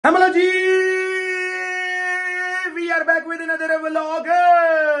Hello ji, we are back with another vlog.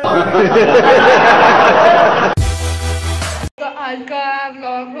 तो आज का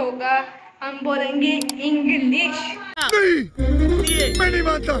व्लॉग होगा, हम बोलेंगे इंग्लिश। मैं नहीं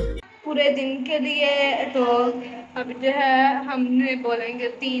मानता। पूरे दिन के लिए। तो अब जो है हमने बोलेंगे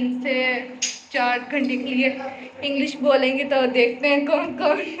 3 से 4 घंटे के लिए इंग्लिश बोलेंगे। तो देखते हैं कौन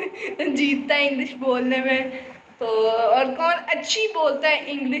कौन जीतता है इंग्लिश बोलने में, तो और कौन अच्छी बोलता है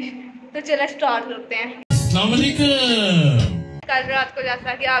इंग्लिश। तो चलो स्टार्ट करते हैं। कल रात को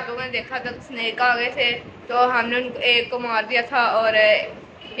जैसा कि आप लोगों ने देखा था, स्नेक आ गए थे, तो हमने उनको एक को मार दिया था और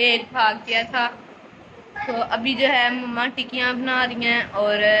एक भाग गया था। तो अभी जो है मम्मा टिक्कियाँ बना रही हैं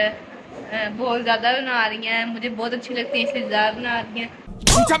और बहुत ज़्यादा बना रही हैं, मुझे बहुत अच्छी लगती है इसलिए ज़्यादा बना रही हैं।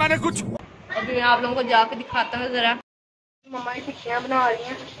 पूछा मैंने कुछ? अभी मैं आप लोगों को जाकर दिखाता हूँ ज़रा। मम्मा टिक्कियाँ बना रही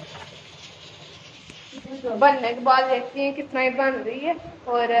हैं, बनने के बाद देखती हैं कितना ही बन रही है।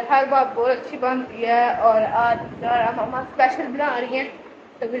 और हर बार बहुत अच्छी बनती है और आज मम्मा स्पेशल बना रही हैं,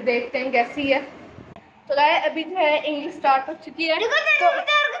 तो फिर देखते हैं कैसी है। तो गाइस अभी जो है इंग्लिश स्टार्ट हो चुकी है। रुको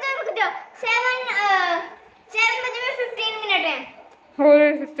 7 बजे में 15 मिनट है।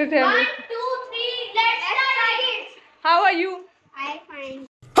 1 2 3 let's start it. How are you? I'm fine.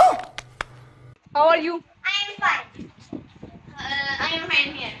 How are you? I'm fine. I am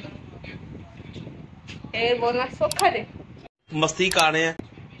fine here. बोलना सौखा है। मस्ती कर रहे हैं।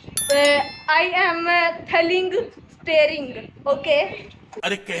 I am telling staring. Okay.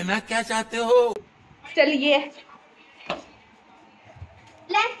 अरे कहना क्या चाहते हो? चलिए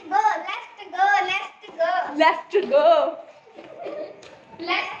Let's go. Left go.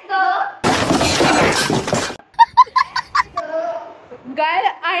 Let's go. Guys,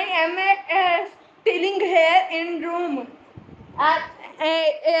 I am stealing hair in room.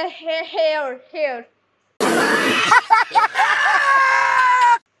 Hair.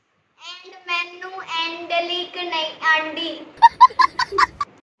 And menu and leak nahi andi.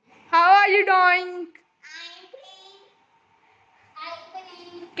 How are you doing? I'm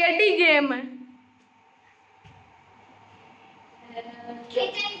playing. KD game.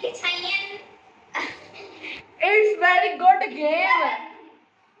 Kitchen. It's very good game.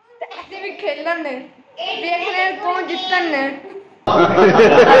 ऐसे भी खेलन देखने कौन जीतन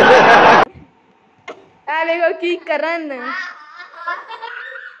देखो की करन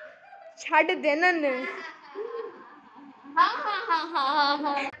छड़ देनन।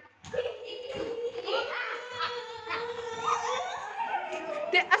 हाँ.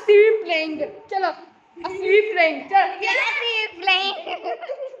 ते असी भी प्लेइंग। चलो असी भी प्लेइंग। चल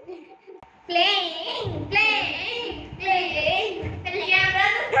Playing. पहले कैमरा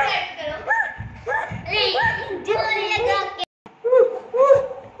तो सेट करो। जोर लगा के।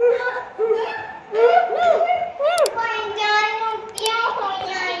 क्या हो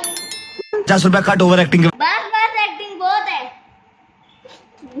यार? 10 रुपया कट ओवर एक्टिंग। बस एक्टिंग बहुत है।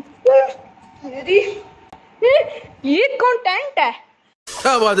 ये कंटेंट है।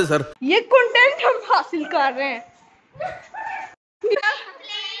 क्या बात है सर? ये कंटेंट हम हासिल कर रहे हैं।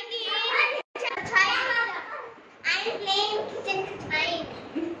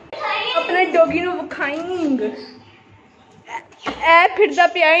 अपने डॉगी नु खाएंगे ए फिर दा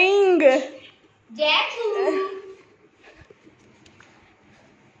पियाएंगे।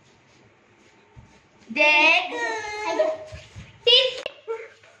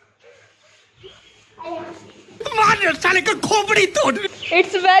 मार साले का खोपड़ी तोड़।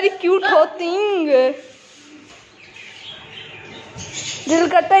 It's very cute होतिंग। दिल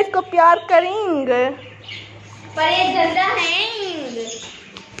करता है इसको प्यार करेंगे। पर ये गंदा है।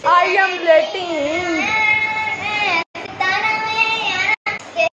 I am letting.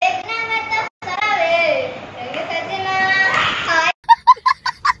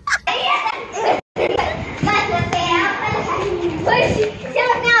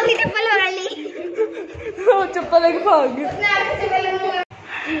 चप्पल लेके भाग।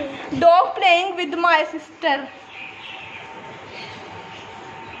 Dog playing with my sister.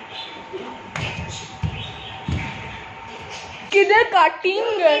 किधर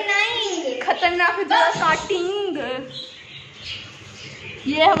काटिंग? खतरनाक जगह काटिंग।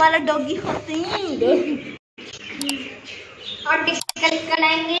 ये हमारा डॉगी होतिंग। और डिस्कल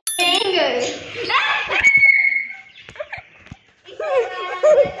कराएंगे।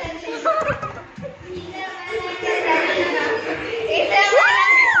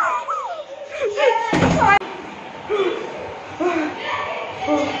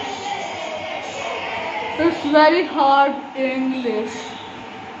 It's very hard English.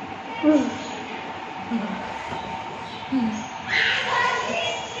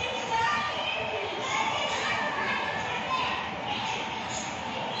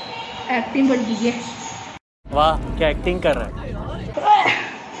 Acting कर दीजिए। वाह क्या एक्टिंग कर रहा है।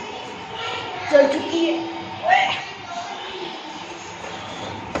 चल चुकी है।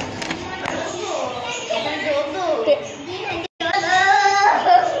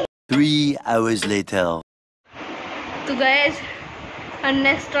 3 hours later. तो गैस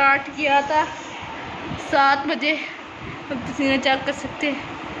हमने स्टार्ट किया था 7 बजे, अब पसीना चेक कर सकते हैं।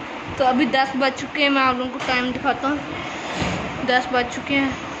 तो अभी 10 बज चुके हैं, मैं आप लोगों को टाइम दिखाता हूँ। 10 बज चुके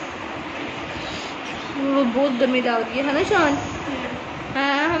हैं। वो बहुत गर्मी लग रही है ना शान?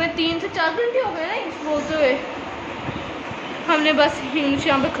 हाँ, हमें 3 से 4 घंटे हो गए ना इंग्लिश बोलते हुए। हमने बस इंग्लिश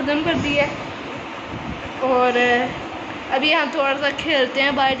यहाँ पे ख़त्म कर दी है और अभी हम थोड़ा सा खेलते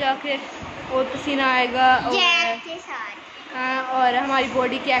हैं बाहर जाके और पसीना आएगा और हमारी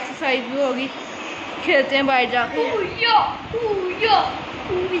बॉडी की एक्सरसाइज भी होगी। खेलते हैं बाहर जाके।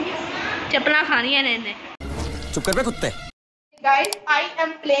 चपला खानी है इन्हें। चुप कर बे कुत्ते। Guys I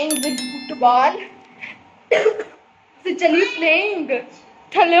am playing with football. तो चलिए प्लेइंग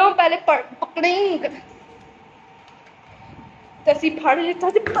थले पहले पकड़ेंगे तसी फाड़ लेता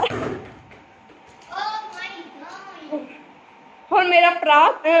और मेरा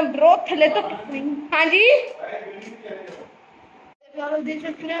ब्रो थले तो हाँ जी देख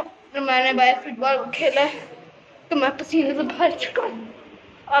सकते हैं। मैंने बाहर फुटबॉल खेला है तो मैं पसीने से भर चुका हूँ।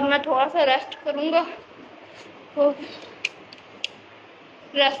 अब मैं थोड़ा सा रेस्ट करूँगा। तो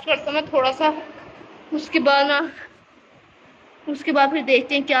रेस्ट करता मैं थोड़ा सा, उसके बाद फिर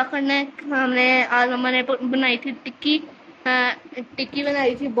देखते हैं क्या करना है। हमने आज मम्मा ने बनाई थी टिक्की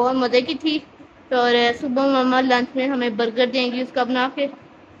बनाई थी, बहुत मज़े की थी। और सुबह मम्मा लंच में हमें बर्गर देंगी उसका बना के।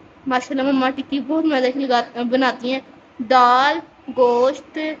 माशाल्लाह मम्मा टिक्की बहुत मज़े की बनाती हैं। दाल,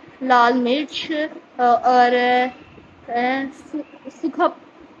 गोश्त, लाल मिर्च और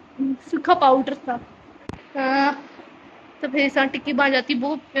सूखा पाउडर था। तो फिर इस टिक्की बन जाती,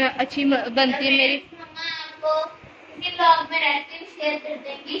 बहुत अच्छी बनती है मेरी। ब्लॉग में रेसिपी शेयर कर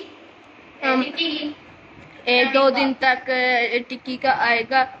देंगी। 1-2 दिन तक टिक्की का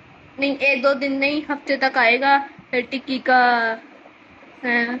आएगा, नहीं 1-2 दिन नहीं, हफ्ते तक आएगा टिक्की का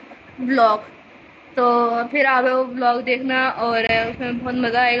ब्लॉग। तो फिर आप लोग ब्लॉग देखना और उसमें बहुत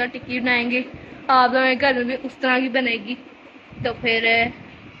मज़ा आएगा। टिक्की बनाएंगे, आप लोगों के घर में भी उस तरह की बनेगी। तो फिर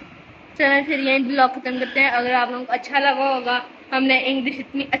चलें फिर यही ब्लॉग ख़त्म करते हैं। अगर आप लोगों को अच्छा लगा होगा, हमने इंग्लिश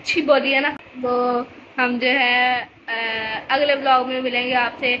इतनी अच्छी बोली है ना, तो हम जो है अगले ब्लॉग में मिलेंगे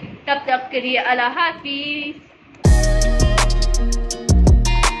आपसे। तब तक के लिए अल्लाह हाफिज़।